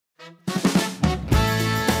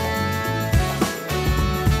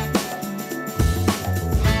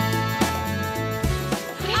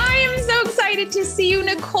great to see you,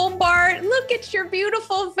 Nicole Baart. Look at your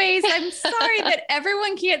beautiful face. I'm sorry that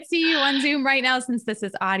everyone can't see you on Zoom right now since this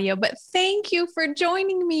is audio, but thank you for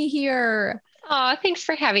joining me here. Oh, thanks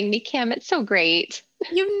for having me, Kim. It's so great.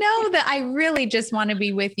 You know that I really just want to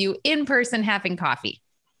be with you in person having coffee.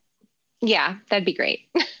 Yeah, that'd be great.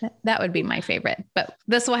 That would be my favorite, but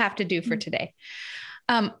this will have to do for today.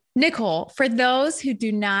 Nicole, for those who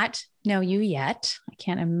do not know you yet, I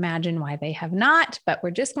can't imagine why they have not, but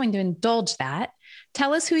we're just going to indulge that.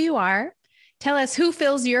 Tell us who you are. Tell us who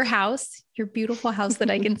fills your house, your beautiful house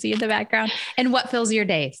that I can see in the background, and what fills your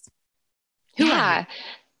days. Who are you?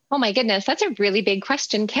 Oh my goodness. That's a really big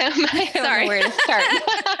question, Kim. I don't know where to start.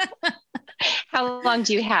 How long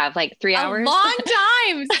do you have? Like 3 hours? A long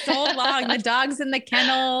time. So long. The dog's in the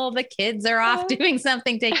kennel. The kids are off doing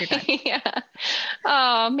something. Take your time. Yeah.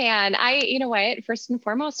 Oh man. You know what? First and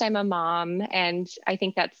foremost, I'm a mom. And I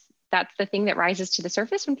think that's the thing that rises to the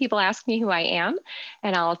surface when people ask me who I am.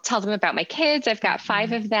 And I'll tell them about my kids. I've got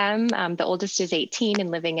 5 of them. The oldest is 18 and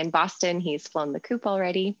living in Boston. He's flown the coop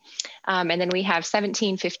already. And then we have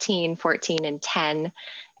 17, 15, 14, and 10.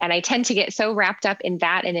 And I tend to get so wrapped up in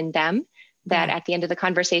that and in them that at the end of the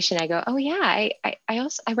conversation, I go, oh yeah, I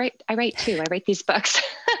write too. I write these books.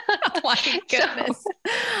 Oh my goodness. So,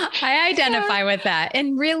 I identify with that.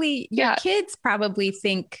 And really your kids probably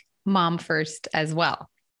think mom first as well.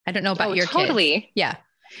 I don't know about your kids. Yeah.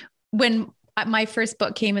 When my first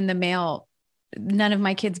book came in the mail, none of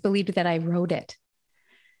my kids believed that I wrote it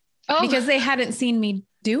because they hadn't seen me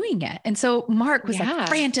doing it. And so Mark was like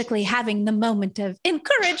frantically having the moment of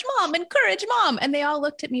encourage mom. And they all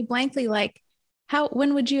looked at me blankly like,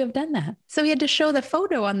 when would you have done that? So he had to show the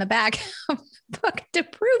photo on the back of the book to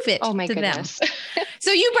prove it to goodness. Them.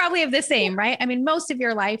 So you probably have the same, right? I mean, most of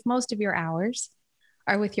your life, most of your hours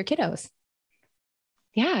are with your kiddos.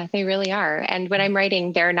 Yeah, they really are. And when I'm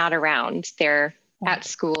writing, they're not around. They're at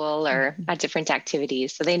school or at different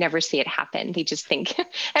activities. So they never see it happen. They just think,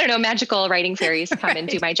 I don't know, magical writing fairies come and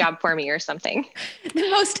do my job for me or something. The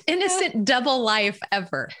most innocent double life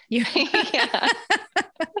ever. Yeah.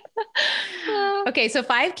 Okay. So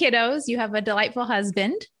 5 kiddos. You have a delightful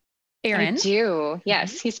husband, Aaron. I do.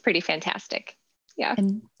 Yes. He's pretty fantastic. Yeah.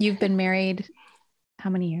 And you've been married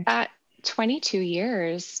how many years? 22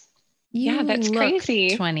 years. Yeah, that's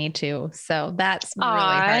crazy. 22. So that's really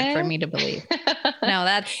hard for me to believe. No,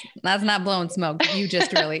 that's not blowing smoke. You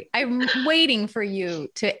just really, I'm waiting for you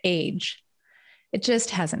to age. It just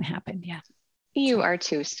hasn't happened yet. You are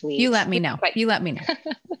too sweet. You let me know. You let me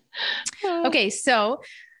know. Okay. So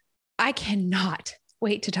I cannot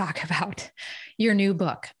wait to talk about your new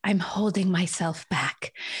book. I'm holding myself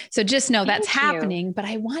back. So just know that's happening, but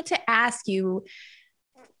I want to ask you,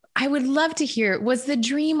 I would love to hear, was the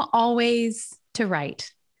dream always to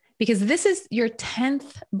write? Because this is your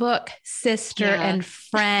 10th book, sister and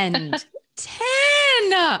friend. 10!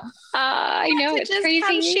 I know, it's just crazy.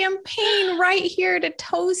 Have champagne right here to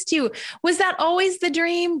toast you. Was that always the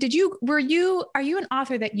dream? Are you an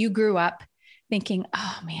author that you grew up thinking,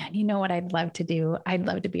 oh man, you know what I'd love to do? I'd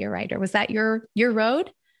love to be a writer. Was that your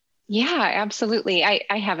road? Yeah, absolutely.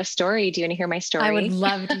 I have a story. Do you want to hear my story? I would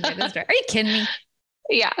love to hear the story. Are you kidding me?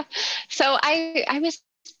 Yeah. So I was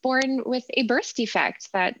born with a birth defect.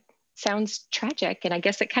 That sounds tragic. And I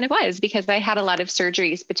guess it kind of was because I had a lot of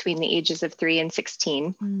surgeries between the ages of 3 and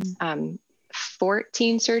 16,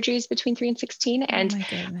 14 surgeries between 3 and 16.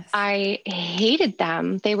 And I hated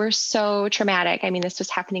them. They were so traumatic. I mean, this was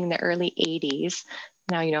happening in the early 80s.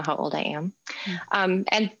 Now you know how old I am.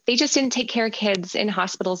 And they just didn't take care of kids in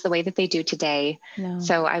hospitals the way that they do today. No.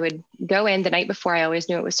 So I would go in the night before. I always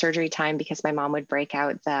knew it was surgery time because my mom would break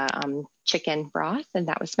out the chicken broth, and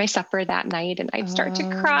that was my supper that night. And I'd start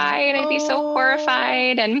to cry and I'd be so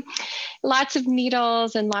horrified, and lots of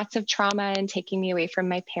needles and lots of trauma and taking me away from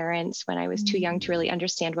my parents when I was too young to really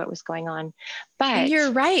understand what was going on. But and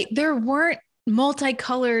you're right. There weren't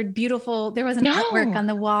multicolored, beautiful. There wasn't artwork on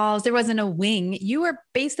the walls. There wasn't a wing. You were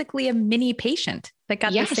basically a mini patient that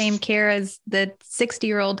got the same care as the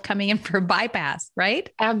 60-year-old coming in for bypass, right?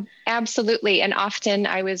 Absolutely. And often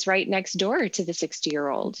I was right next door to the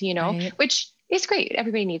 60-year-old, which is great.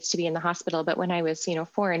 Everybody needs to be in the hospital. But when I was,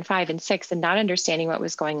 4 and 5 and 6 and not understanding what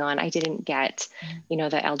was going on, I didn't get,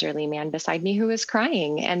 the elderly man beside me who was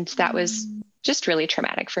crying. And that was just really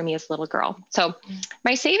traumatic for me as a little girl. So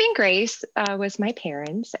my saving grace was my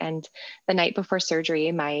parents. And the night before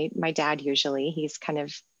surgery, my dad, he's kind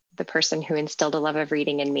of the person who instilled a love of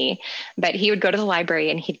reading in me, but he would go to the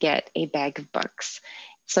library and he'd get a bag of books.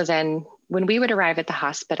 So then when we would arrive at the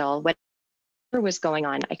hospital, whatever was going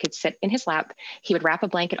on, I could sit in his lap. He would wrap a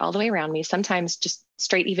blanket all the way around me, sometimes just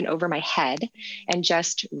straight even over my head, and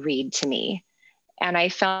just read to me. And I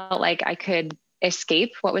felt like I could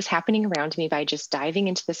escape what was happening around me by just diving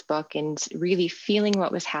into this book and really feeling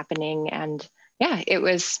what was happening. And yeah, it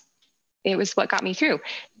was what got me through.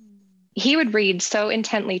 He would read so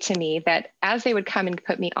intently to me that as they would come and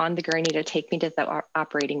put me on the gurney to take me to the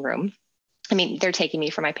operating room, I mean, they're taking me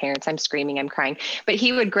from my parents. I'm screaming, I'm crying, but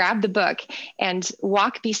he would grab the book and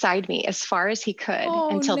walk beside me as far as he could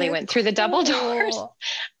until they went through the double doors.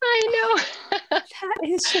 I know. That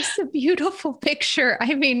is just a beautiful picture.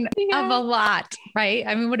 I mean, of a lot, right?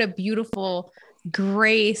 I mean, what a beautiful,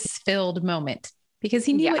 grace-filled moment, because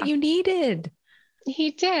he knew what you needed.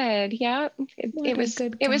 He did. Yeah. It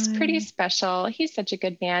was pretty special. He's such a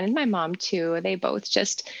good man. And my mom too. They both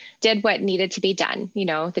just did what needed to be done, you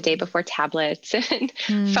know, the day before tablets and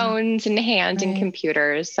phones and and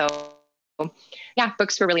computers. So yeah,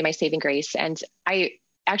 books were really my saving grace. And I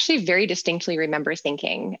actually very distinctly remember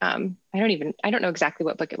thinking, I don't know exactly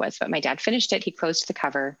what book it was, but my dad finished it. He closed the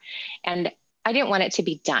cover and I didn't want it to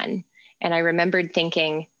be done. And I remembered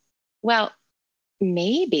thinking, well,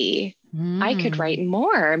 maybe I could write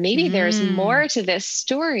more. Maybe there's more to this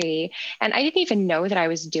story. And I didn't even know that I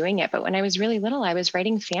was doing it. But when I was really little, I was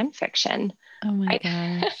writing fan fiction. Oh my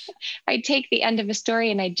gosh. I'd take the end of a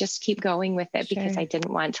story and I'd just keep going with it because I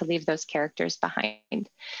didn't want to leave those characters behind.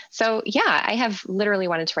 So yeah, I have literally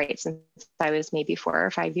wanted to write since I was maybe 4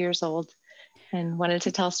 or 5 years old and wanted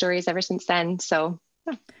to tell stories ever since then. So,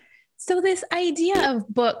 yeah. So this idea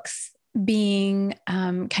of books being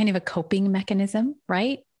kind of a coping mechanism,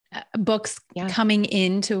 right? Books coming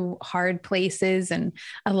into hard places and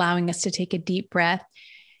allowing us to take a deep breath.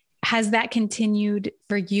 Has that continued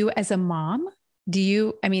for you as a mom?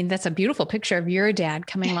 I mean, that's a beautiful picture of your dad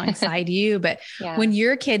coming alongside you, but when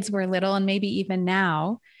your kids were little and maybe even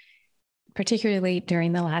now, particularly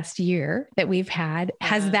during the last year that we've had,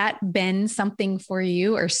 has that been something for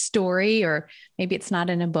you or story, or maybe it's not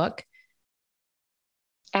in a book?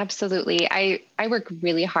 Absolutely. I worked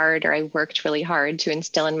really hard to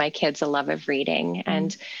instill in my kids a love of reading.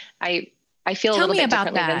 And I feel a little bit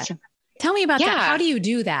differently than some. Tell me about that. How do you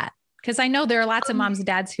do that? Because I know there are lots of moms and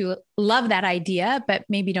dads who love that idea, but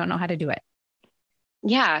maybe don't know how to do it.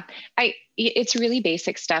 Yeah, it's really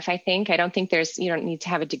basic stuff. I think, I don't think you don't need to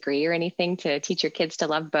have a degree or anything to teach your kids to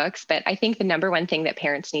love books. But I think the number one thing that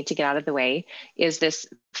parents need to get out of the way is this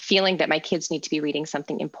feeling that my kids need to be reading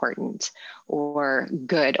something important or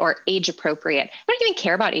good or age appropriate. I don't even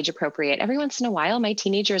care about age appropriate. Every once in a while, my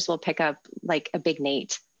teenagers will pick up like a Big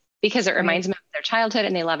Nate because it reminds them of their childhood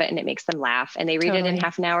and they love it and it makes them laugh and they read it in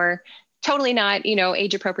half an hour. Totally not,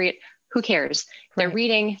 age appropriate. Who cares? They're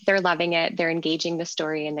reading, they're loving it, they're engaging the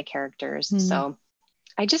story and the characters. So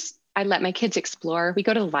I let my kids explore. We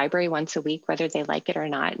go to the library once a week, whether they like it or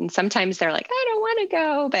not. And sometimes they're like, I don't want to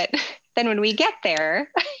go. But then when we get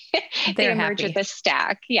there, they emerge with a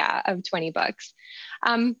stack, of 20 books.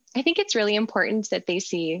 I think it's really important that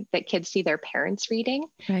kids see their parents reading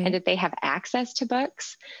and that they have access to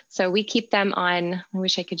books. So we keep them on, I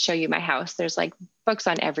wish I could show you my house. There's like books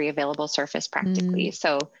on every available surface practically.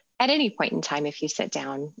 So at any point in time, if you sit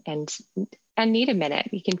down and need a minute,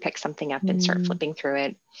 you can pick something up and start flipping through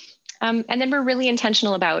it. And then we're really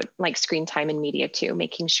intentional about like screen time and media too,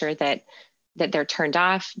 making sure that they're turned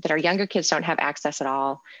off, that our younger kids don't have access at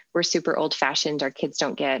all. We're super old fashioned. Our kids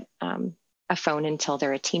don't get a phone until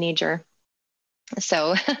they're a teenager.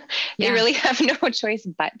 So they really have no choice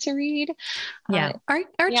but to read.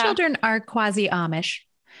 Our children are quasi Amish.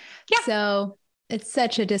 So it's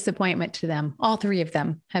such a disappointment to them. All three of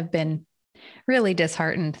them have been really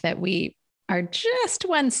disheartened that we are just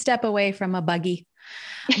one step away from a buggy.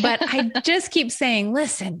 But I just keep saying,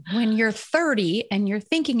 listen, when you're 30 and you're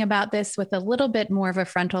thinking about this with a little bit more of a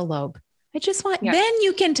frontal lobe, I just want, then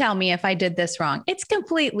you can tell me if I did this wrong. It's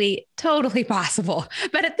totally possible.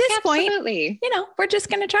 But at this point, we're just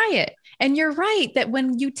going to try it. And you're right that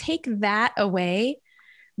when you take that away,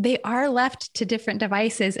 they are left to different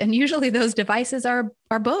devices. And usually those devices are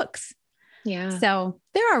books. Yeah. So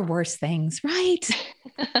there are worse things, right?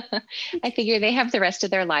 I figure they have the rest of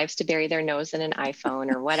their lives to bury their nose in an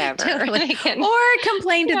iPhone or whatever. Totally. Or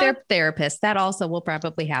complain to their therapist. That also will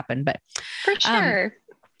probably happen, but for sure.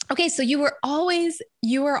 Okay. So you were always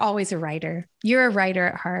a writer. You're a writer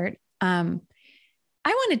at heart. I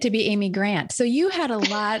wanted to be Amy Grant. So you had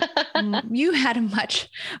you had a much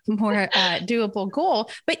more doable goal,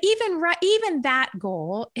 but even that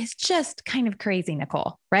goal is just kind of crazy,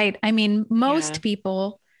 Nicole, right? I mean, most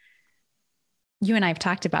people, you and I have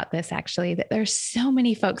talked about this actually, that there's so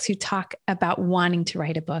many folks who talk about wanting to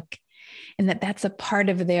write a book and that's a part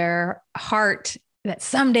of their heart that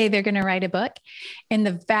someday they're going to write a book. And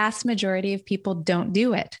the vast majority of people don't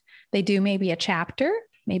do it. They do maybe a chapter,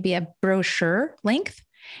 maybe a brochure length,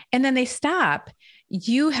 and then they stop.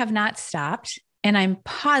 You have not stopped. And I'm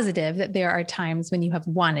positive that there are times when you have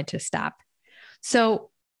wanted to stop. So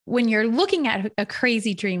when you're looking at a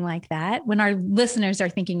crazy dream like that, when our listeners are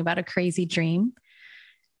thinking about a crazy dream,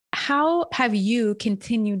 how have you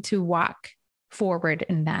continued to walk forward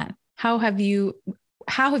in that? How have you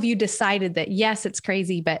decided that, yes, it's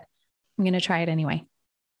crazy, but I'm going to try it anyway?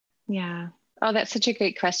 Yeah. Oh, that's such a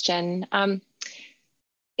great question.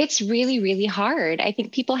 It's really, really hard. I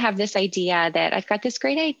think people have this idea that I've got this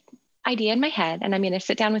great idea in my head, and I'm going to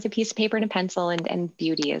sit down with a piece of paper and a pencil, and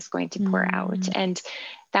beauty is going to pour out. And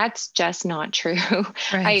that's just not true.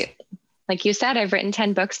 Right. Like you said, I've written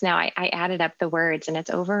 10 books now. I added up the words, and it's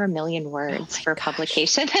over 1 million words for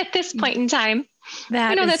publication at this point in time.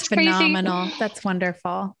 That's phenomenal. Crazy. That's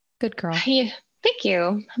wonderful. Good girl. Thank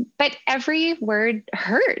you. But every word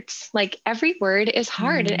hurts. Like every word is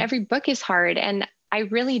hard, and every book is hard. And I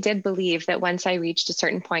really did believe that once I reached a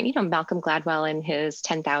certain point, Malcolm Gladwell in his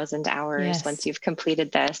 10,000 hours, yes. Once you've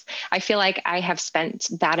completed this, I feel like I have spent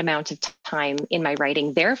that amount of time in my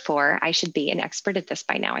writing. Therefore, I should be an expert at this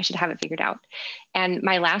by now. I should have it figured out. And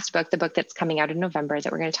my last book, the book that's coming out in November that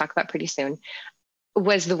we're going to talk about pretty soon,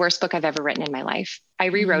 was the worst book I've ever written in my life. I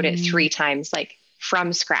rewrote it 3 times, like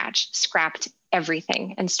from scratch, scrapped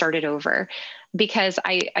everything and started over because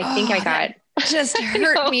I think I got... just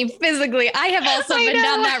hurt me physically. I have also been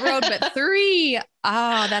down that road, but 3,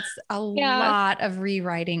 that's a lot of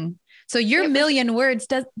rewriting. So your million words,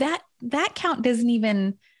 does that count doesn't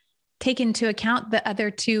even take into account the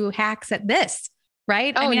other 2 hacks at this,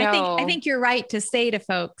 right? Oh, I think you're right to say to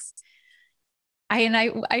folks, I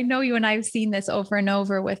know you and I've seen this over and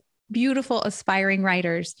over with beautiful aspiring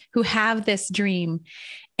writers who have this dream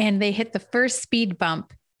and they hit the first speed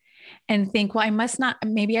bump and think, well,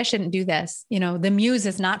 maybe I shouldn't do this. The muse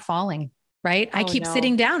is not falling, right? I keep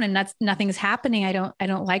sitting down and nothing's happening. I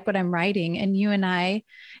don't like what I'm writing. And you and I,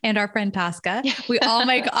 and our friend Tosca, we all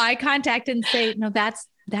make eye contact and say, no,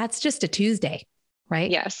 that's just a Tuesday,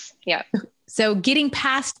 right? Yes. Yeah. So getting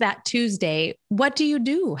past that Tuesday, what do you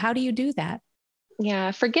do? How do you do that?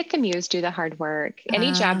 Yeah, forget the muse, do the hard work.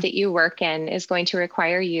 Any job that you work in is going to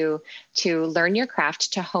require you to learn your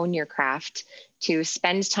craft, to hone your craft, to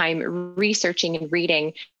spend time researching and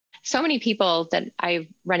reading. So many people that I've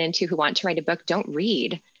run into who want to write a book don't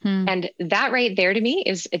read. And that right there to me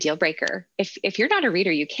is a deal breaker. If you're not a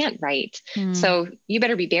reader, you can't write. So you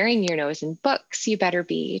better be burying your nose in books. You better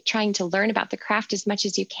be trying to learn about the craft as much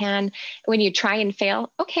as you can. When you try and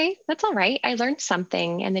fail, okay, that's all right. I learned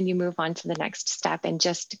something. And then you move on to the next step and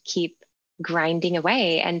just keep grinding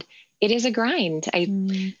away. And it is a grind.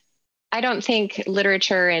 I don't think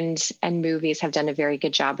literature and movies have done a very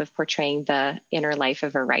good job of portraying the inner life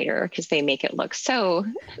of a writer because they make it look so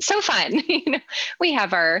fun. We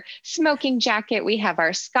have our smoking jacket, we have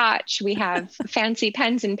our scotch, we have fancy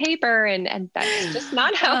pens and paper, and that's just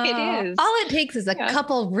not how it is. All it takes is a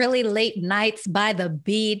couple really late nights by the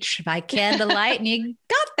beach by candlelight, and you've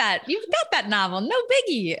got that novel. No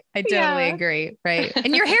biggie. I totally agree. Right.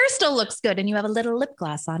 And your hair still looks good, and you have a little lip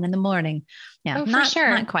gloss on in the morning. Yeah, for sure.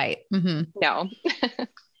 Not quite. No.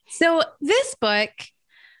 So this book,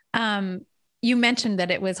 you mentioned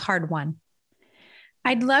that it was hard won.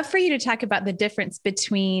 I'd love for you to talk about the difference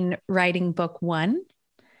between writing book 1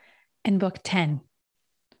 and book 10.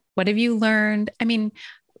 What have you learned? I mean,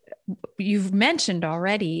 you've mentioned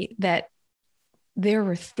already that there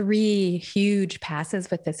were 3 huge passes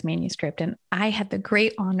with this manuscript. And I had the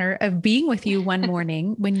great honor of being with you one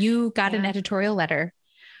morning when you got an editorial letter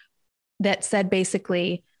that said,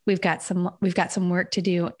 basically, we've got some work to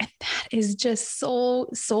do. And that is just so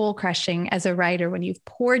soul crushing as a writer, when you've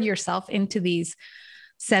poured yourself into these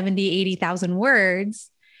 70, 80,000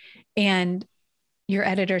 words and your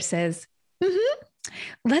editor says,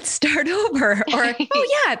 let's start over. Or,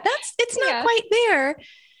 oh yeah, it's not quite there.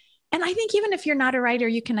 And I think even if you're not a writer,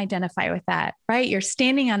 you can identify with that, right? You're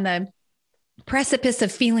standing on the precipice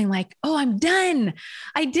of feeling like, oh, I'm done.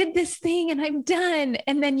 I did this thing and I'm done.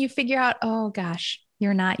 And then you figure out, oh gosh,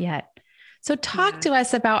 you're not yet. So talk to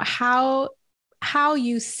us about how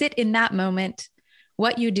you sit in that moment,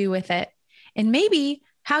 what you do with it, and maybe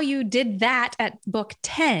how you did that at book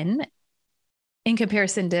 10 in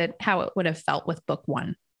comparison to how it would have felt with book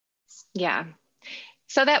 1. Yeah.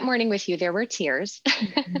 So that morning with you, there were tears.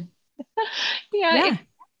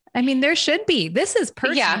 I mean, there should be. This is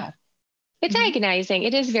personal. Yeah. It's agonizing.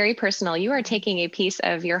 It is very personal. You are taking a piece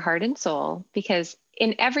of your heart and soul, because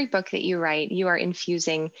in every book that you write, you are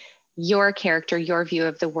infusing your character, your view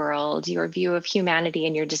of the world, your view of humanity,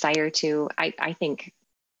 and your desire to, I think,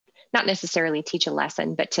 not necessarily teach a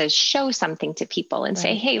lesson, but to show something to people and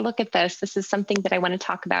say, hey, look at this. This is something that I want to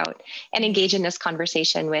talk about and engage in this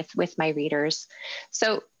conversation with my readers.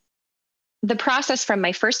 So the process from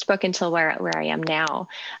my first book until where I am now,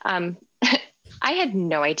 I had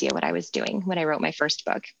no idea what I was doing when I wrote my first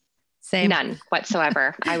book. Same. None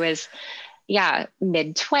whatsoever. I was,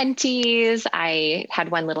 mid-20s. I had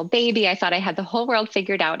one little baby. I thought I had the whole world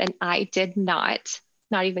figured out, and I did not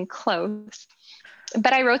even close.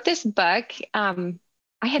 But I wrote this book. I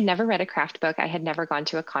had never read a craft book. I had never gone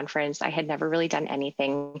to a conference. I had never really done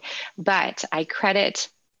anything, but I credit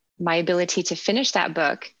my ability to finish that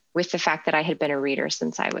book with the fact that I had been a reader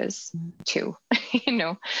since I was 2,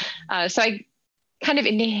 so I kind of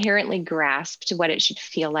inherently grasped what it should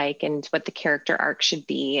feel like and what the character arc should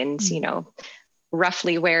be. And,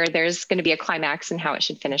 roughly where there's going to be a climax and how it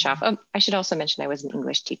should finish off. Oh, I should also mention I was an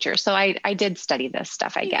English teacher. So I did study this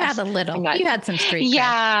stuff, I guess. You had a little, you had some street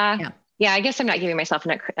cred. Yeah. I guess I'm not giving myself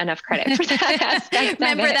enough credit for that aspect.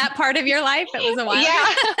 Remember that part of your life? It was a while ago.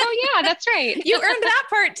 Oh yeah, that's right. You earned that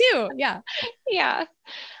part too. Yeah. Yeah.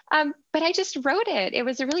 But I just wrote it. It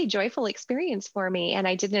was a really joyful experience for me. And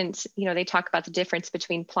I didn't, they talk about the difference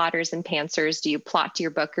between plotters and pantsers. Do you plot to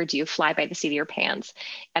your book or do you fly by the seat of your pants?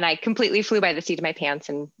 And I completely flew by the seat of my pants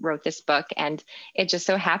and wrote this book. And it just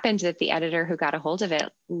so happened that the editor who got a hold of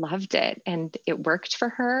it loved it and it worked for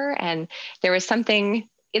her. And there was something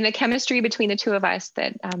in the chemistry between the two of us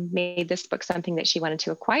that made this book something that she wanted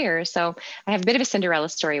to acquire. So I have a bit of a Cinderella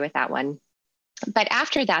story with that one. But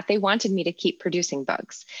after that, they wanted me to keep producing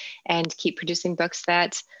books and keep producing books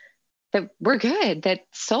that were good, that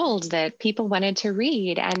sold, that people wanted to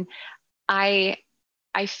read. And I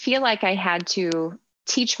feel like I had to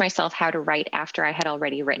teach myself how to write after I had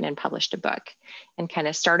already written and published a book and kind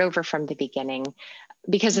of start over from the beginning.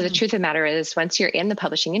 Because the truth of the matter is, once you're in the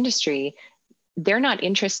publishing industry, they're not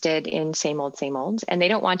interested in same old, and they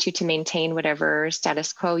don't want you to maintain whatever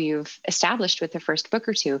status quo you've established with the first book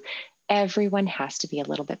or two. Everyone has to be a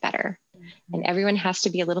little bit better and everyone has to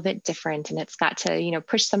be a little bit different. And it's got to,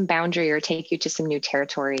 push some boundary or take you to some new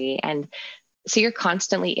territory. And so you're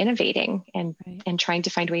constantly innovating and trying to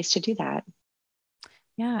find ways to do that.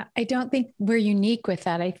 Yeah. I don't think we're unique with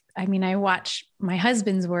that. I mean, I watch my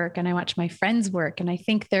husband's work and I watch my friend's work. And I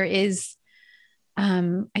think there is,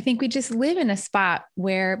 I think we just live in a spot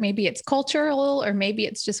where maybe it's cultural or maybe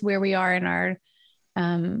it's just where we are in our,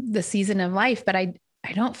 the season of life. But I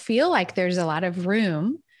don't feel like there's a lot of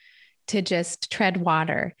room to just tread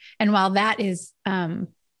water. And while that is a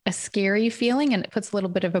scary feeling and it puts a little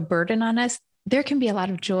bit of a burden on us, there can be a lot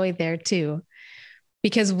of joy there too,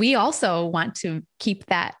 because we also want to keep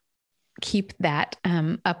that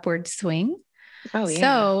upward swing. Oh, yeah.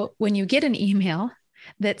 So when you get an email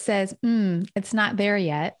that says, it's not there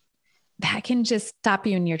yet, that can just stop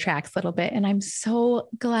you in your tracks a little bit. And I'm so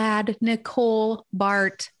glad, Nicole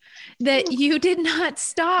Baart, that you did not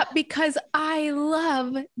stop, because I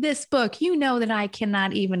love this book. You know that I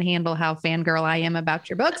cannot even handle how fangirl I am about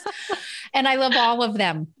your books. And I love all of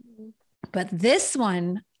them. But this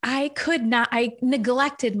one, I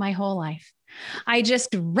neglected my whole life. I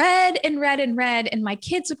just read and read and read, and my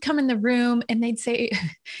kids would come in the room and they'd say,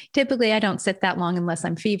 typically I don't sit that long unless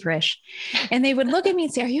I'm feverish. And they would look at me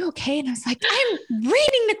and say, are you okay? And I was like, I'm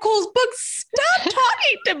reading Nicole's book. Stop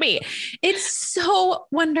talking to me. It's so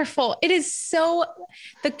wonderful. It is so,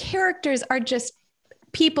 the characters are just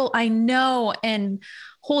people I know and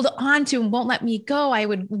hold on to and won't let me go. I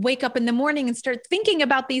would wake up in the morning and start thinking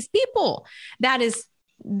about these people.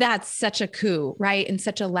 That's such a coup, right? In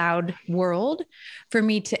such a loud world for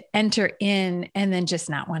me to enter in and then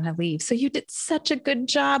just not want to leave. So you did such a good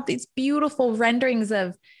job. These beautiful renderings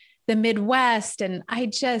of the Midwest. And I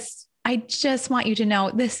just want you to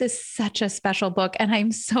know this is such a special book. And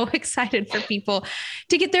I'm so excited for people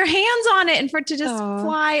to get their hands on it and for it to just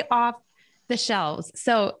fly off the shelves.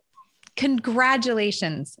 So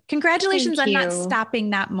congratulations on not stopping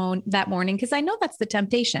that morning. Cause I know that's the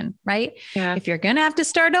temptation, right? Yeah. If you're going to have to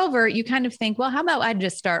start over, you kind of think, well, how about I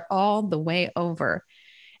just start all the way over?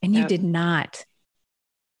 And you did not.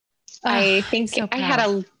 I think so I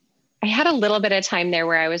had a little bit of time there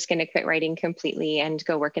where I was going to quit writing completely and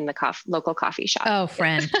go work in the local coffee shop. Oh,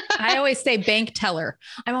 friend. I always say bank teller.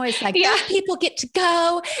 I'm always like, those people get to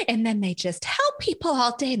go and then they just help people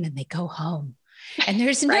all day and then they go home. And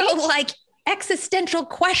there's no existential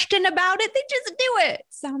question about it. They just do it.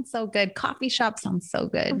 Sounds so good. Coffee shop sounds so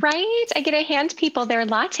good. Right. I get to hand people their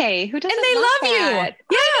latte. Who doesn't? And they love that?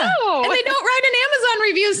 You. Yeah. And they don't write an Amazon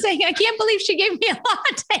review saying, I can't believe she gave me a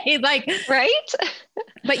latte. Like, right.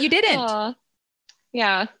 But you didn't.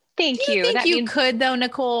 Yeah. Thank you. you. Think you could though,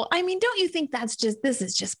 Nicole? I mean, don't you think this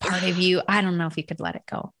is just part of you? I don't know if you could let it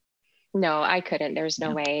go. No, I couldn't. There's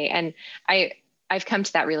no way. And I've come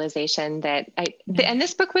to that realization that and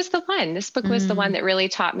this book was the one. This book was the one that really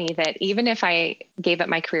taught me that even if I gave up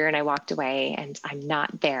my career and I walked away and I'm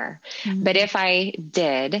not there, but if I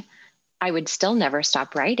did, I would still never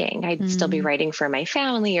stop writing. I'd still be writing for my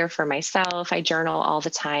family or for myself. I journal all the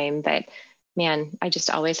time, but man, I just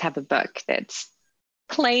always have a book that's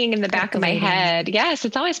playing in the back of my head. Yes,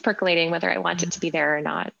 it's always percolating whether I want it to be there or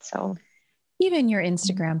not. So even your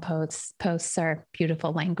Instagram posts are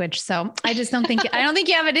beautiful language. So I just don't think you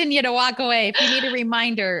have it in you to walk away. If you need a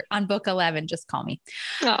reminder on book 11, just call me.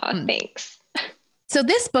 Oh, thanks. So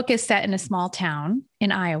this book is set in a small town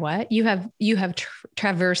in Iowa. You have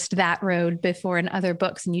traversed that road before in other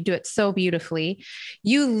books, and you do it so beautifully.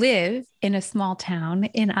 You live in a small town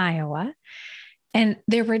in Iowa. And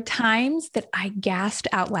there were times that I gasped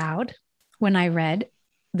out loud when I read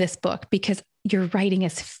this book because your writing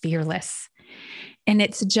is fearless. And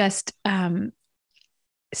it's just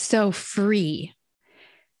so free.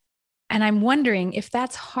 And I'm wondering if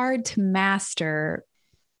that's hard to master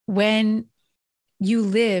when you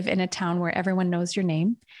live in a town where everyone knows your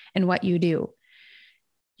name and what you do.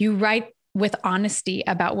 You write with honesty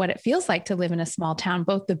about what it feels like to live in a small town,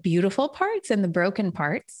 both the beautiful parts and the broken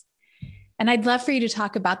parts. And I'd love for you to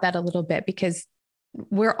talk about that a little bit because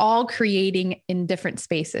we're all creating in different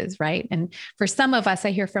spaces, right? And for some of us,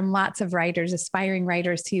 I hear from lots of writers, aspiring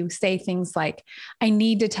writers who say things like, I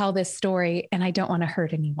need to tell this story and I don't want to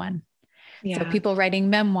hurt anyone. Yeah. So people writing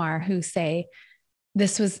memoir who say,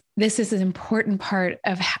 this is an important part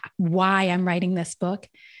of why I'm writing this book,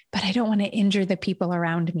 but I don't want to injure the people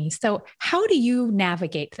around me. So how do you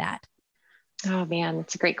navigate that? Oh man,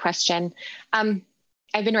 that's a great question.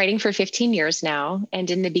 I've been writing for 15 years now. And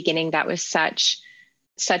in the beginning, that was such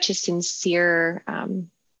a sincere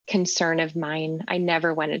concern of mine. I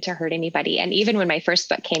never wanted to hurt anybody. And even when my first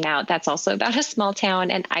book came out, that's also about a small town.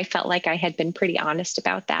 And I felt like I had been pretty honest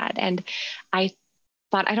about that. And I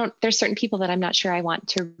thought, there's certain people that I'm not sure I want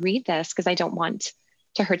to read this because I don't want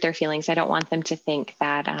to hurt their feelings. I don't want them to think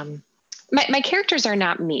that my characters are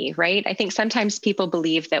not me, right? I think sometimes people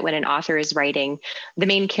believe that when an author is writing, the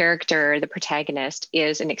main character, the protagonist,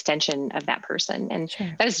 is an extension of that person. And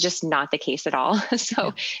that is just not the case at all.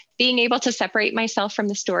 So being able to separate myself from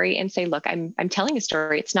the story and say, look, I'm telling a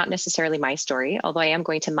story. It's not necessarily my story, although I am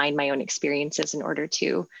going to mind my own experiences in order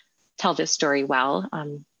to tell this story well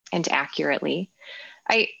and accurately.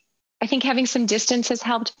 I think having some distance has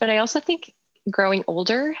helped, but I also think growing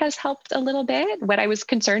older has helped a little bit. What I was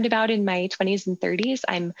concerned about in my 20s and 30s,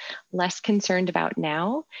 I'm less concerned about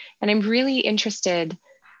now. And I'm really interested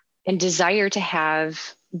and desire to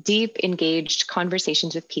have deep, engaged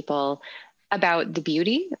conversations with people about the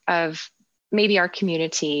beauty of maybe our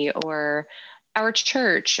community or our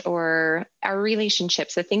church or our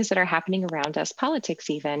relationships, the things that are happening around us, politics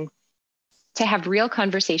even, to have real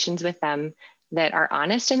conversations with them that are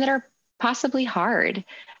honest and that are possibly hard.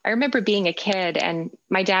 I remember being a kid and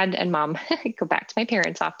my dad and mom, I go back to my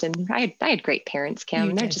parents often. I had great parents,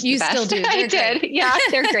 Kim. They're just the best. Still do. I did. Yeah,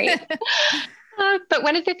 they're great. But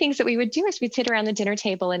one of the things that we would do is we'd sit around the dinner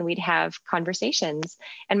table and we'd have conversations.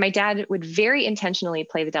 And my dad would very intentionally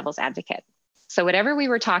play the devil's advocate. So whatever we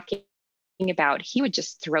were talking about, he would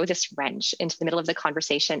just throw this wrench into the middle of the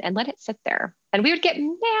conversation and let it sit there. And we would get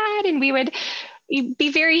mad and we would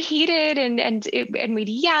be very heated and we'd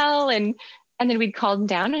yell and then we'd calm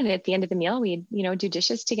down. And at the end of the meal, we'd, do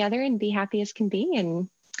dishes together and be happy as can be and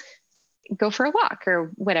go for a walk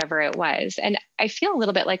or whatever it was. And I feel a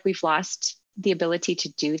little bit like we've lost the ability to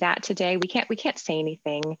do that today. We can't say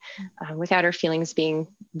anything without our feelings being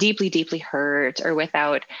deeply, deeply hurt or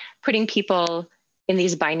without putting people in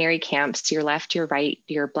these binary camps. You're left, you're right,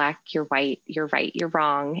 you're black, you're white, you're right, you're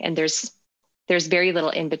wrong. And there's very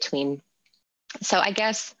little in between. So I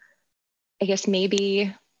guess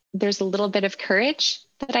maybe there's a little bit of courage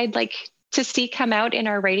that I'd like to see come out in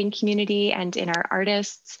our writing community and in our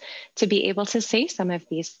artists to be able to say some of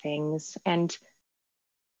these things and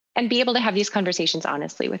be able to have these conversations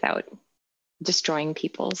honestly without destroying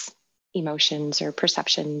people's emotions or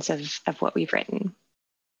perceptions of what we've written.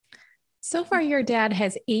 So far, your dad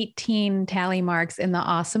has 18 tally marks in the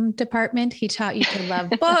awesome department. He taught you to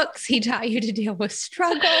love books. He taught you to deal with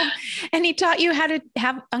struggle, and he taught you how to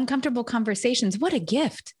have uncomfortable conversations. What a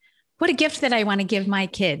gift. What a gift that I want to give my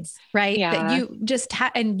kids, right? Yeah. That you just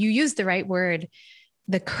and you use the right word,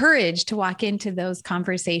 the courage to walk into those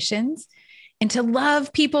conversations and to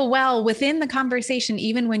love people well within the conversation,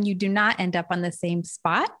 even when you do not end up on the same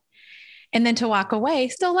spot. and then to walk away,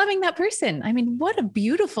 still loving that person. I mean, what a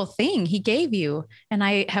beautiful thing he gave you. And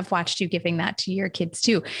I have watched you giving that to your kids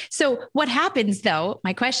too. So what happens though?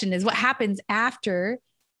 My question is, what happens after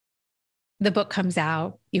the book comes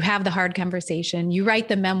out? You have the hard conversation, you write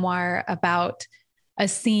the memoir about a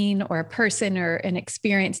scene or a person or an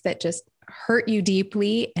experience that just hurt you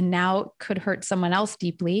deeply and now could hurt someone else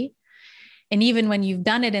deeply. And even when you've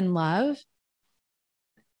done it in love,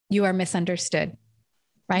 you are misunderstood,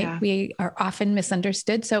 right? Yeah. We are often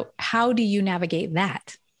misunderstood. So how do you navigate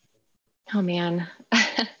that? Oh man.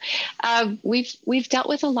 We've dealt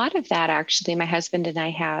with a lot of that, actually. My husband and I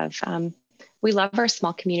have. We love our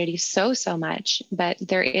small community so much, but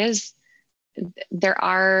there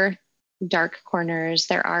are dark corners,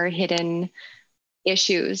 there are hidden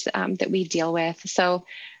issues that we deal with. So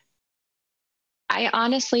I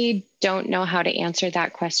honestly don't know how to answer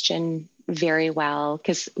that question very well,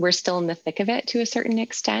 because we're still in the thick of it to a certain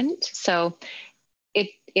extent. So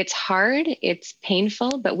it's hard, it's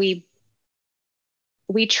painful, but we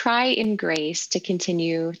try in grace to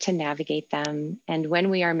continue to navigate them. And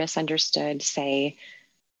when we are misunderstood, say,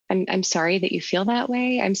 I'm sorry that you feel that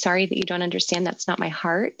way. I'm sorry that you don't understand. That's not my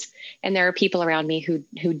heart. And there are people around me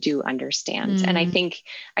who do understand. And I think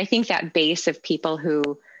that base of people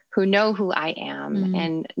who know who I am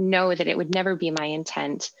and know that it would never be my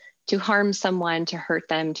intent to harm someone, to hurt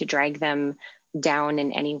them, to drag them down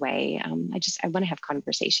in any way. I want to have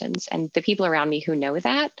conversations, and the people around me who know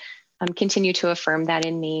that continue to affirm that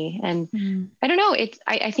in me. And I don't know,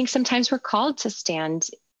 I think sometimes we're called to stand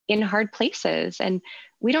in hard places, and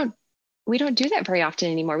we don't do that very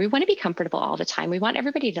often anymore. We want to be comfortable all the time. We want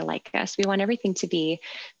everybody to like us. We want everything to be,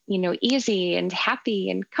 easy and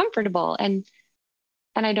happy and comfortable. And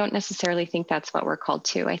I don't necessarily think that's what we're called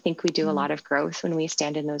to. I think we do a lot of growth when we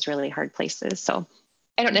stand in those really hard places. So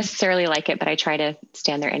I don't necessarily like it, but I try to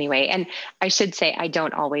stand there anyway. And I should say, I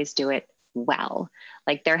don't always do it well.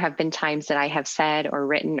 Like, there have been times that I have said or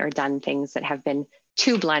written or done things that have been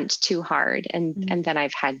too blunt, too hard. And then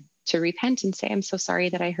I've had to repent and say, I'm so sorry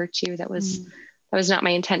that I hurt you. That was not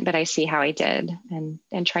my intent, but I see how I did,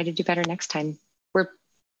 and try to do better next time.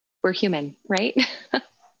 We're human, right?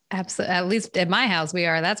 Absolutely. At least at my house we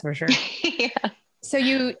are, that's for sure. Yeah. So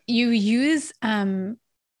you use,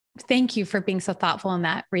 thank you for being so thoughtful in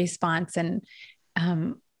that response. And,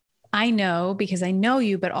 I know, because I know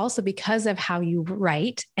you, but also because of how you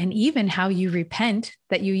write and even how you repent,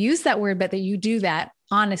 that you use that word, but that you do that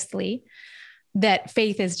honestly, that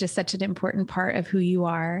faith is just such an important part of who you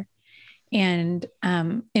are and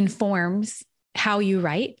informs how you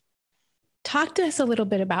write. Talk to us a little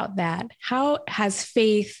bit about that. How has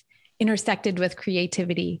faith intersected with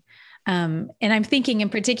creativity? And I'm thinking in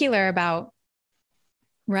particular about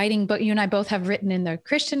writing, but you and I both have written in the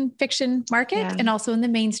Christian fiction market and also in the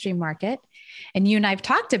mainstream market. And you and I've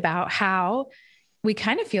talked about how we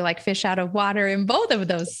kind of feel like fish out of water in both of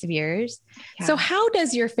those spheres. Yeah. So how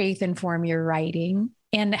does your faith inform your writing?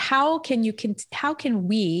 And how can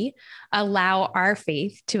we allow our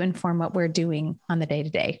faith to inform what we're doing on the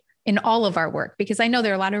day-to-day in all of our work? Because I know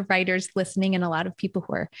there are a lot of writers listening and a lot of people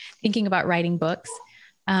who are thinking about writing books.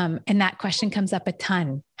 And that question comes up a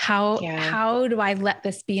ton. How do I let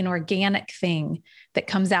this be an organic thing that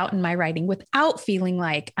comes out in my writing without feeling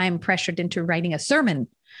like I'm pressured into writing a sermon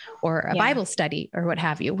or a Bible study or what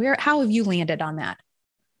have you? How have you landed on that?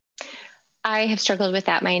 I have struggled with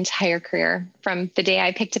that my entire career. From the day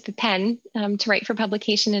I picked up a pen to write for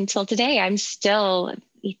publication until today, I'm still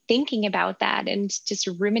thinking about that and just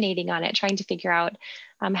ruminating on it, trying to figure out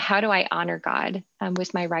how do I honor God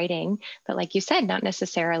with my writing? But like you said, not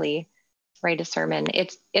necessarily write a sermon.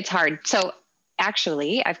 It's hard. So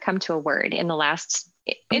actually, I've come to a word in the last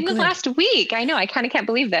week. I know, I kind of can't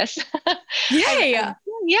believe this. Yay! I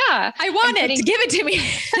want it. Give it to me.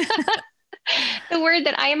 The word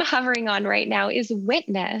that I am hovering on right now is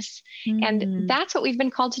witness. And that's what we've been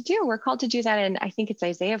called to do. We're called to do that. And I think it's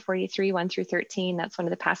Isaiah 43, 1-13. That's one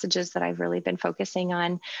of the passages that I've really been focusing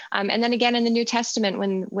on. And then again, in the New Testament,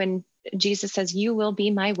 when Jesus says, you will be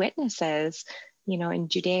my witnesses, in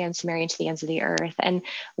Judea and Samaria and to the ends of the earth. And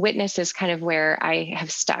witness is kind of where I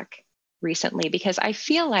have stuck recently, because I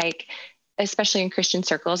feel like, especially in Christian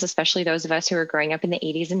circles, especially those of us who were growing up in the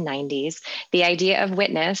 80s and 90s, the idea of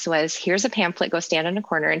witness was, here's a pamphlet, go stand in a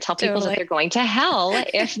corner and tell people that they're going to hell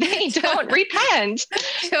if they don't repent.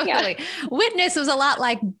 Totally. Yeah. Witness was a lot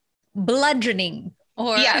like bludgeoning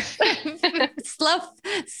or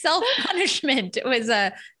self-punishment.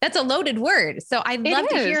 That's a loaded word. So I'd love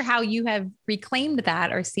to hear how you have reclaimed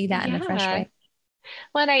that or see that in a fresh way.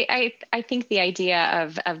 Well, and I think the idea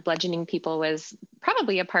of bludgeoning people was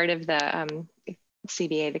probably a part of the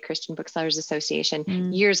CBA, the Christian Booksellers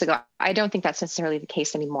Association, years ago. I don't think that's necessarily the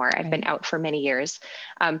case anymore. I've been out for many years.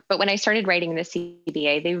 But when I started writing the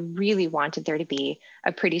CBA, they really wanted there to be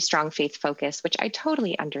a pretty strong faith focus, which I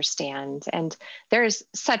totally understand. And there's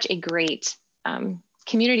such a great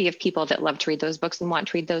community of people that love to read those books and want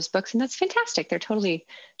to read those books. And that's fantastic. They're totally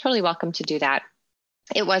welcome to do that.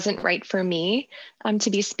 It wasn't right for me to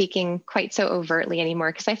be speaking quite so overtly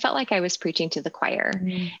anymore, because I felt like I was preaching to the choir.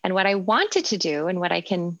 And what I wanted to do, and what I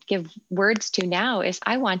can give words to now, is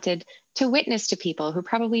I wanted to witness to people who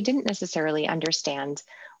probably didn't necessarily understand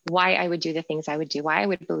why I would do the things I would do, why I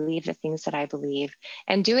would believe the things that I believe,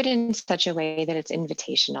 and do it in such a way that it's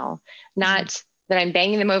invitational, not that I'm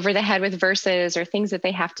banging them over the head with verses or things that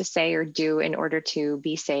they have to say or do in order to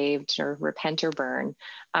be saved or repent or burn.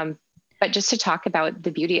 But just to talk about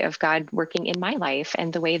the beauty of God working in my life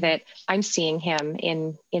and the way that I'm seeing him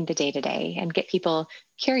in the day-to-day, and get people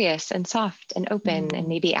curious and soft and open and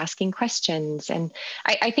maybe asking questions. And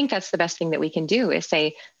I think that's the best thing that we can do, is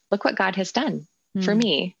say, look what God has done for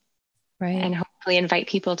me. Right. And hopefully invite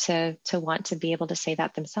people to want to be able to say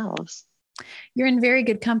that themselves. You're in very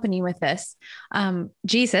good company with this.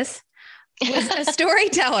 Jesus was a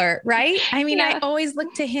storyteller, right? I mean, I always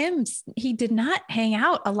look to him. He did not hang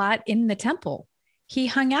out a lot in the temple. He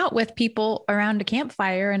hung out with people around a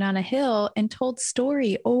campfire and on a hill and told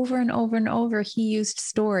story over and over and over. He used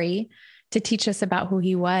story to teach us about who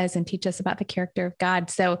he was and teach us about the character of God.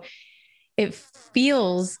 So it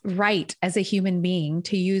feels right as a human being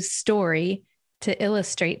to use story to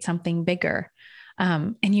illustrate something bigger.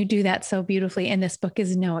 And you do that so beautifully. And this book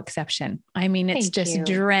is no exception. I mean, it's just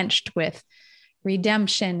drenched with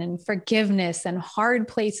redemption and forgiveness and hard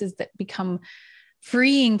places that become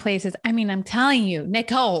freeing places. I mean, I'm telling you,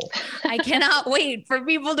 Nicole, I cannot wait for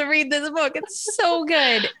people to read this book. It's so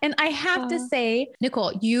good. And I have to say,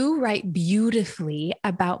 Nicole, you write beautifully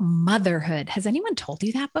about motherhood. Has anyone told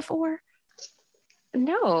you that before?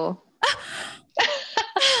 No.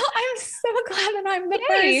 I'm so glad that I'm the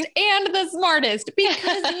first and the smartest,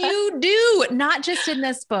 because you do, not just in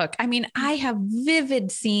this book. I mean, I have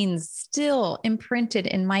vivid scenes still imprinted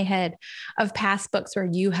in my head of past books where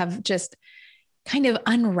you have just kind of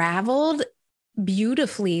unraveled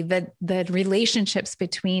beautifully the relationships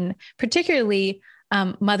between particularly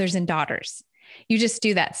mothers and daughters. You just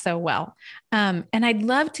do that so well. And I'd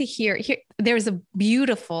love to hear, there's a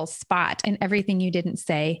beautiful spot in Everything You Didn't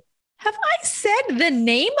Say. Have I said the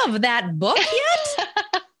name of that book yet?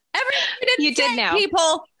 Everything you did now,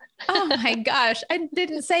 people. Oh my gosh. I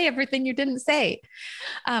didn't say Everything You Didn't Say.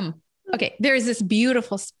 Okay. There's this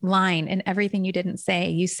beautiful line in Everything You Didn't Say.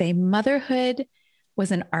 You say, motherhood was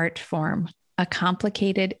an art form, a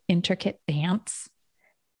complicated, intricate dance.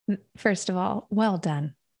 First of all, well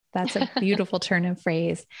done. That's a beautiful turn of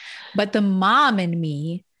phrase. But the mom in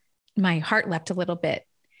me, my heart leapt a little bit.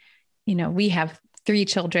 You know, we have 3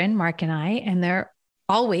 children, Mark and I, and they're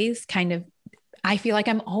always I feel like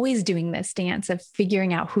I'm always doing this dance of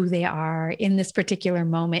figuring out who they are in this particular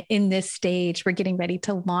moment, in this stage. We're getting ready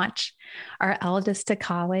to launch our eldest to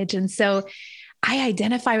college. And so I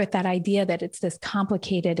identify with that idea that it's this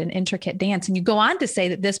complicated and intricate dance. And you go on to say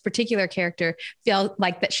that this particular character felt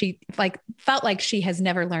like she has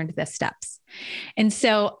never learned the steps. And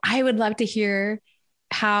so I would love to hear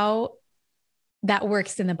how that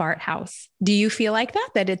works in the Baart house. Do you feel like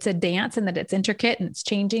that it's a dance and that it's intricate and it's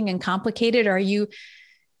changing and complicated? Or are you,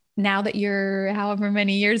 now that you're however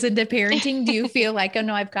many years into parenting, do you feel like, oh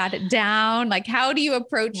no, I've got it down? Like, how do you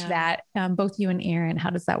approach that? Both you and Aaron, how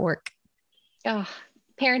does that work? Oh,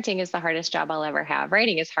 parenting is the hardest job I'll ever have.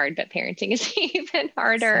 Writing is hard, but parenting is even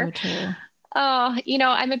harder. So true. Oh,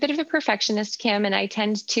 I'm a bit of a perfectionist, Kim, and I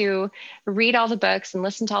tend to read all the books and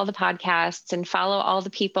listen to all the podcasts and follow all the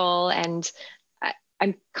people. And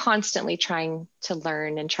I'm constantly trying to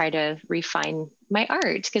learn and try to refine my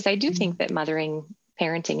art, because I do think that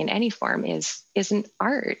parenting in any form is an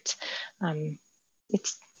art.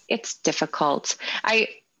 It's difficult.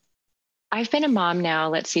 I've been a mom now.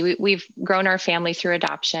 Let's see, we've grown our family through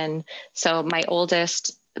adoption. So my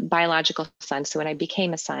oldest biological son, so when I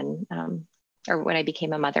became a son, or when I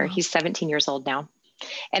became a mother, he's 17 years old now.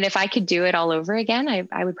 And if I could do it all over again,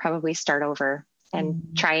 I would probably start over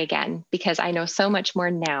and try again, because I know so much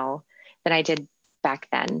more now than I did back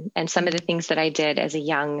then. And some of the things that I did as a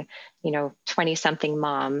young, 20-something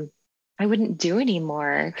mom, I wouldn't do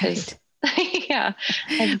anymore, because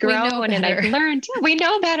I've grown and I've learned. We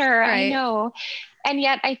know better. Right. I know. And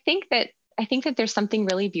yet I think that there's something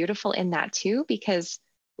really beautiful in that too, because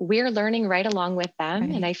we're learning right along with them.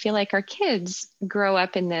 Right. And I feel like our kids grow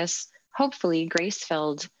up in this hopefully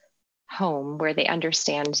grace-filled home where they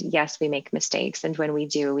understand, yes, we make mistakes. And when we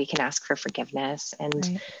do, we can ask for forgiveness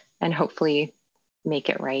and hopefully make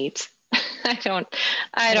it right. I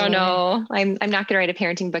don't know. I'm not going to write a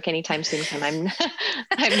parenting book anytime soon because I'm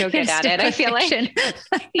no good at it. I feel like,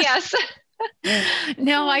 yes.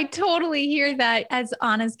 No, I totally hear that. As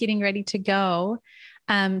Anna's getting ready to go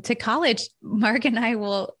to college, Mark and I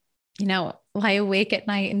will, lie awake at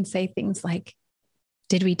night and say things like,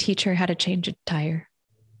 did we teach her how to change a tire?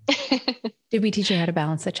 Did we teach her how to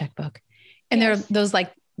balance the checkbook? And there are those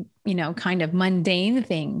kind of mundane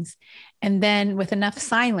things. And then with enough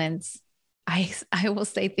silence, I will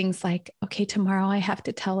say things like, okay, tomorrow I have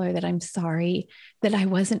to tell her that I'm sorry that I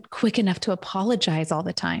wasn't quick enough to apologize all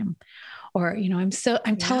the time. Or,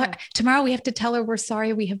 tomorrow we have to tell her we're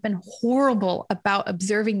sorry. We have been horrible about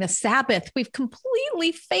observing the Sabbath. We've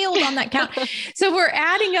completely failed on that count. So we're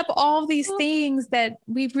adding up all these things that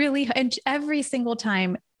we really, and every single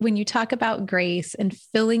time when you talk about grace and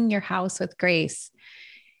filling your house with grace,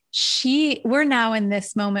 we're now in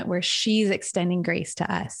this moment where she's extending grace to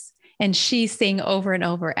us. And she's saying over and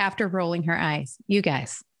over after rolling her eyes, you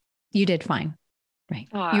guys, you did fine.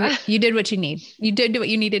 Right. You did what you need. You did what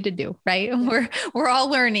you needed to do. Right. And we're all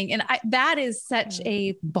learning. And that is such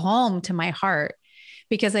a balm to my heart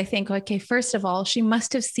because I think, okay, first of all, she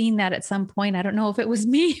must've seen that at some point. I don't know if it was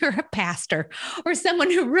me or a pastor or someone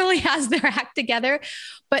who really has their act together,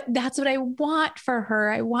 but that's what I want for her.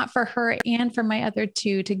 I want for her and for my other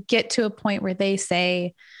two to get to a point where they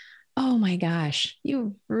say, oh my gosh,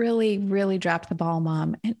 you really, really dropped the ball,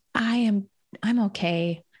 Mom. And I'm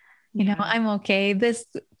okay. I'm okay. This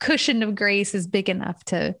cushion of grace is big enough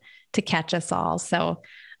to catch us all. So,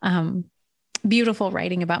 beautiful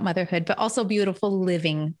writing about motherhood, but also beautiful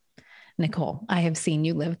living. Nicole, I have seen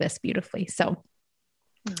you live this beautifully. So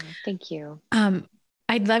thank you.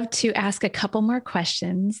 I'd love to ask a couple more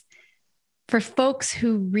questions for folks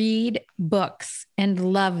who read books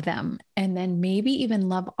and love them, and then maybe even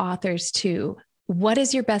love authors too. What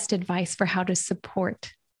is your best advice for how to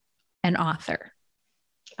support an author?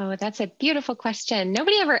 Oh, that's a beautiful question.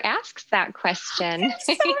 Nobody ever asks that question. I'm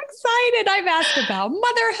so excited. I've asked about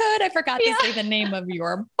motherhood. I forgot to say the name of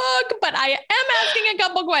your book, but I am asking a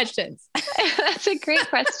couple questions. That's a great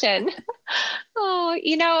question. Oh,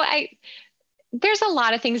 there's a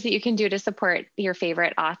lot of things that you can do to support your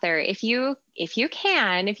favorite author. If you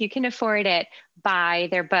can afford it, buy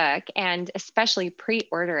their book and especially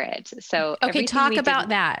pre-order it. So okay, talk about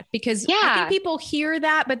that because I think people hear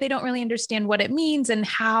that, but they don't really understand what it means and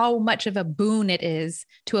how much of a boon it is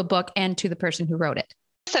to a book and to the person who wrote it.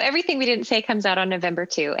 So everything we didn't say comes out on November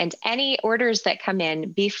 2, and any orders that come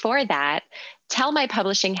in before that, tell my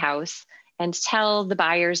publishing house and tell the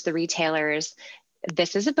buyers, the retailers,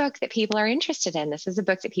 this is a book that people are interested in. This is a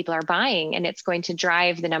book that people are buying, and it's going to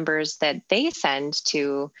drive the numbers that they send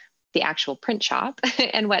to the actual print shop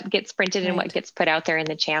and what gets printed and what gets put out there in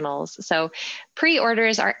the channels. So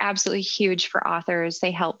pre-orders are absolutely huge for authors.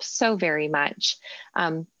 They help so very much.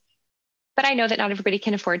 But I know that not everybody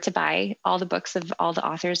can afford to buy all the books of all the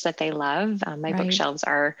authors that they love. My bookshelves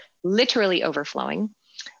are literally overflowing.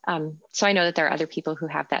 So I know that there are other people who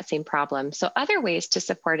have that same problem. So other ways to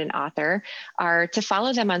support an author are to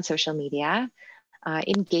follow them on social media,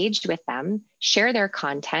 engage with them, share their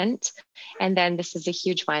content. And then this is a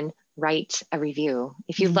huge one, write a review.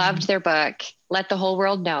 If you loved their book, let the whole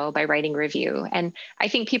world know by writing a review. And I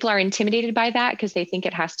think people are intimidated by that because they think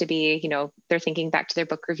it has to be, they're thinking back to their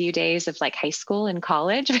book review days of like high school and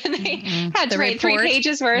college when they had to write 3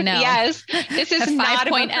 pages worth. No. Yes. This is not a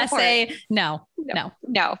 5-point essay. No.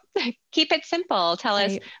 Keep it simple. Tell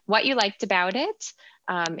us what you liked about it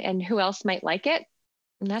and who else might like it.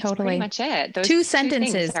 And that's pretty much it. Those 2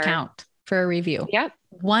 sentences count for a review. Yep.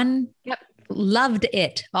 1 loved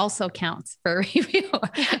it also counts for a review.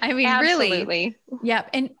 I mean, absolutely. Really. Yep.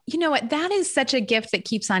 And you know what? That is such a gift that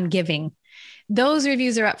keeps on giving. Those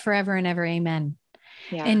reviews are up forever and ever. Amen.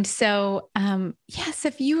 Yeah. And so, yes,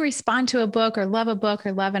 if you respond to a book or love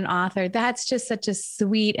an author, that's just such a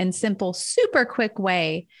sweet and simple, super quick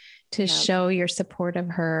way to show your support of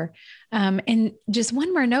her. And just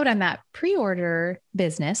one more note on that pre-order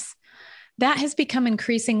business. That has become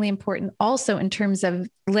increasingly important also in terms of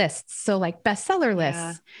lists. So like bestseller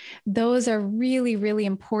lists, those are really, really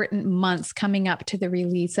important months coming up to the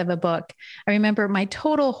release of a book. I remember my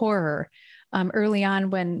total horror early on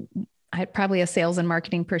when I had probably a sales and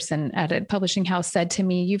marketing person at a publishing house said to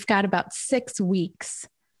me, you've got about 6 weeks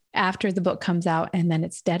after the book comes out and then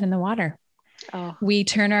it's dead in the water. Oh. We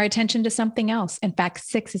turn our attention to something else. In fact,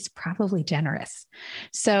 6 is probably generous.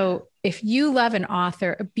 So if you love an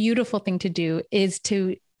author, a beautiful thing to do is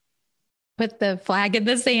to put the flag in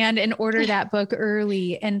the sand and order that book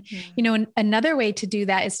early. And, another way to do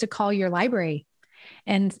that is to call your library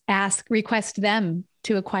and request them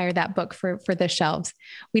to acquire that book for the shelves.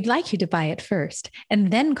 We'd like you to buy it first and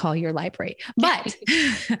then call your library. But,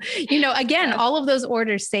 again, all of those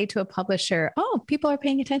orders say to a publisher, oh, people are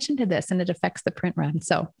paying attention to this, and it affects the print run.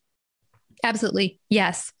 So absolutely.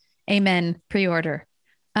 Yes. Amen. Pre-order.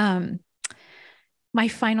 My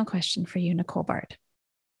final question for you, Nicole Baart.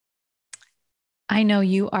 I know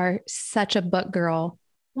you are such a book girl,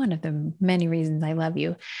 one of the many reasons I love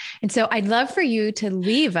you. And so I'd love for you to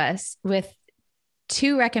leave us with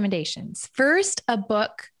 2 recommendations. First, a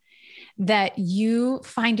book that you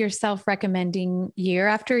find yourself recommending year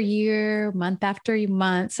after year, month after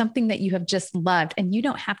month, something that you have just loved. And you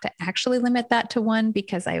don't have to actually limit that to one,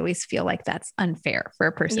 because I always feel like that's unfair for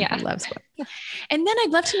a person who loves books. And then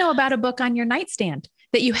I'd love to know about a book on your nightstand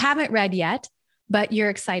that you haven't read yet, but you're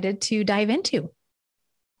excited to dive into.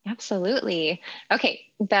 Absolutely. Okay.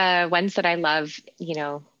 The ones that I love,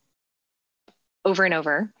 over and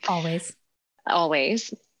over. Always.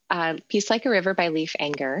 Peace Like a River by Leif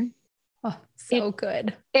Anger. Oh, so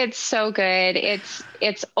good. It's so good.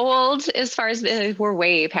 It's old as far as we're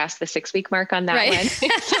way past the 6-week mark on that one.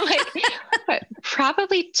 It's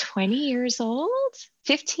probably 20 years old,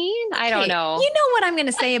 15. I don't know. You know what I'm going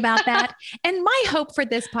to say about that? And my hope for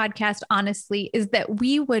this podcast, honestly, is that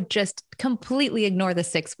we would just completely ignore the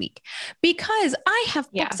 6-week, because I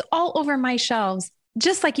have books all over my shelves,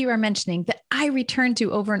 just like you were mentioning, that I return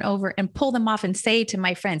to over and over and pull them off and say to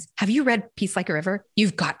my friends, have you read Peace Like a River?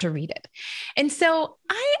 You've got to read it. And so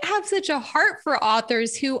I have such a heart for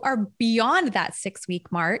authors who are beyond that 6-week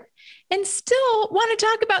mark and still want to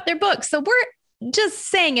talk about their books. So we're just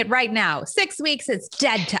saying it right now. 6 weeks is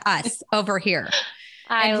dead to us over here.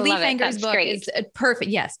 I love Leif it. Anger's That's book great. is a perfect.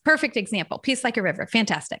 Yes. Perfect example. Peace Like a River.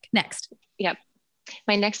 Fantastic. Next. Yep.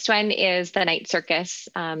 My next one is The Night Circus.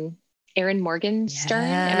 Erin Morgenstern.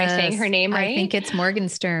 Am I saying her name right? I think it's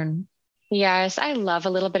Morgenstern. Yes. I love a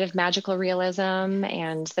little bit of magical realism,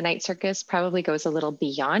 and The Night Circus probably goes a little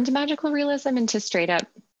beyond magical realism into straight up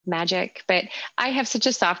magic, but I have such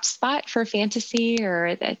a soft spot for fantasy,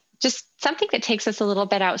 or just something that takes us a little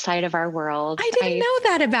bit outside of our world. I didn't know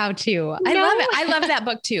that about you. I love it. I love that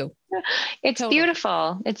book too. It's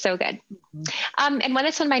beautiful. It's so good. And one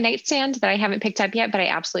that's on my nightstand that I haven't picked up yet, but I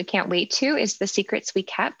absolutely can't wait to, is The Secrets We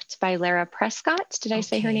Kept by Lara Prescott. Did I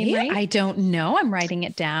say her name right? I don't know. I'm writing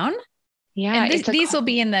it down. Yeah. And these will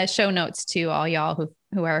be in the show notes too, all y'all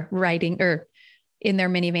who are writing or in their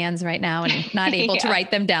minivans right now and not able to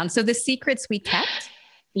write them down. So The Secrets We Kept.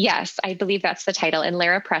 Yes, I believe that's the title. And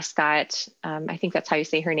Lara Prescott, I think that's how you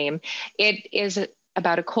say her name. It is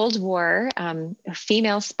about a Cold War,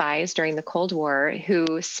 female spies during the Cold War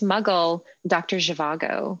who smuggle Dr.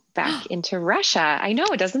 Zhivago back into Russia. I know.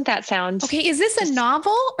 Doesn't that sound... Okay. Is this a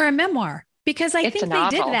novel or a memoir? Because I think they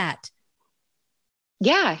did that.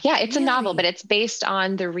 Yeah. It's a novel, but it's based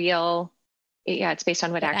on the real... Yeah, it's based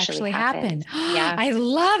on what actually happened. Yeah. I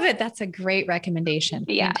love it. That's a great recommendation.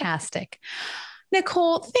 Yeah. Fantastic.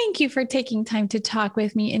 Nicole, thank you for taking time to talk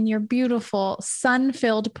with me in your beautiful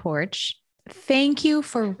sun-filled porch. Thank you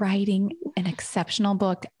for writing an exceptional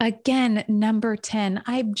book. Again, number 10.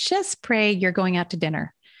 I just pray you're going out to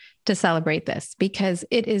dinner to celebrate this, because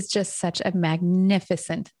it is just such a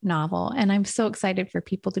magnificent novel. And I'm so excited for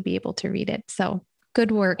people to be able to read it. So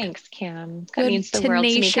good work. Thanks, Kim. That means the world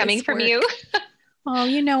to me coming from you. Oh,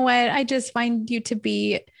 you know what? I just find you to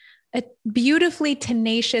be a beautifully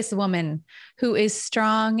tenacious woman who is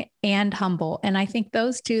strong and humble. And I think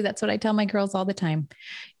those two, that's what I tell my girls all the time.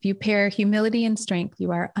 If you pair humility and strength,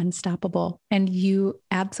 you are unstoppable, and you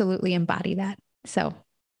absolutely embody that. So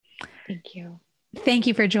thank you. Thank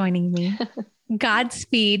you for joining me.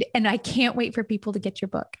 Godspeed. And I can't wait for people to get your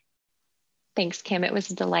book. Thanks, Kim. It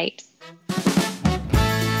was a delight.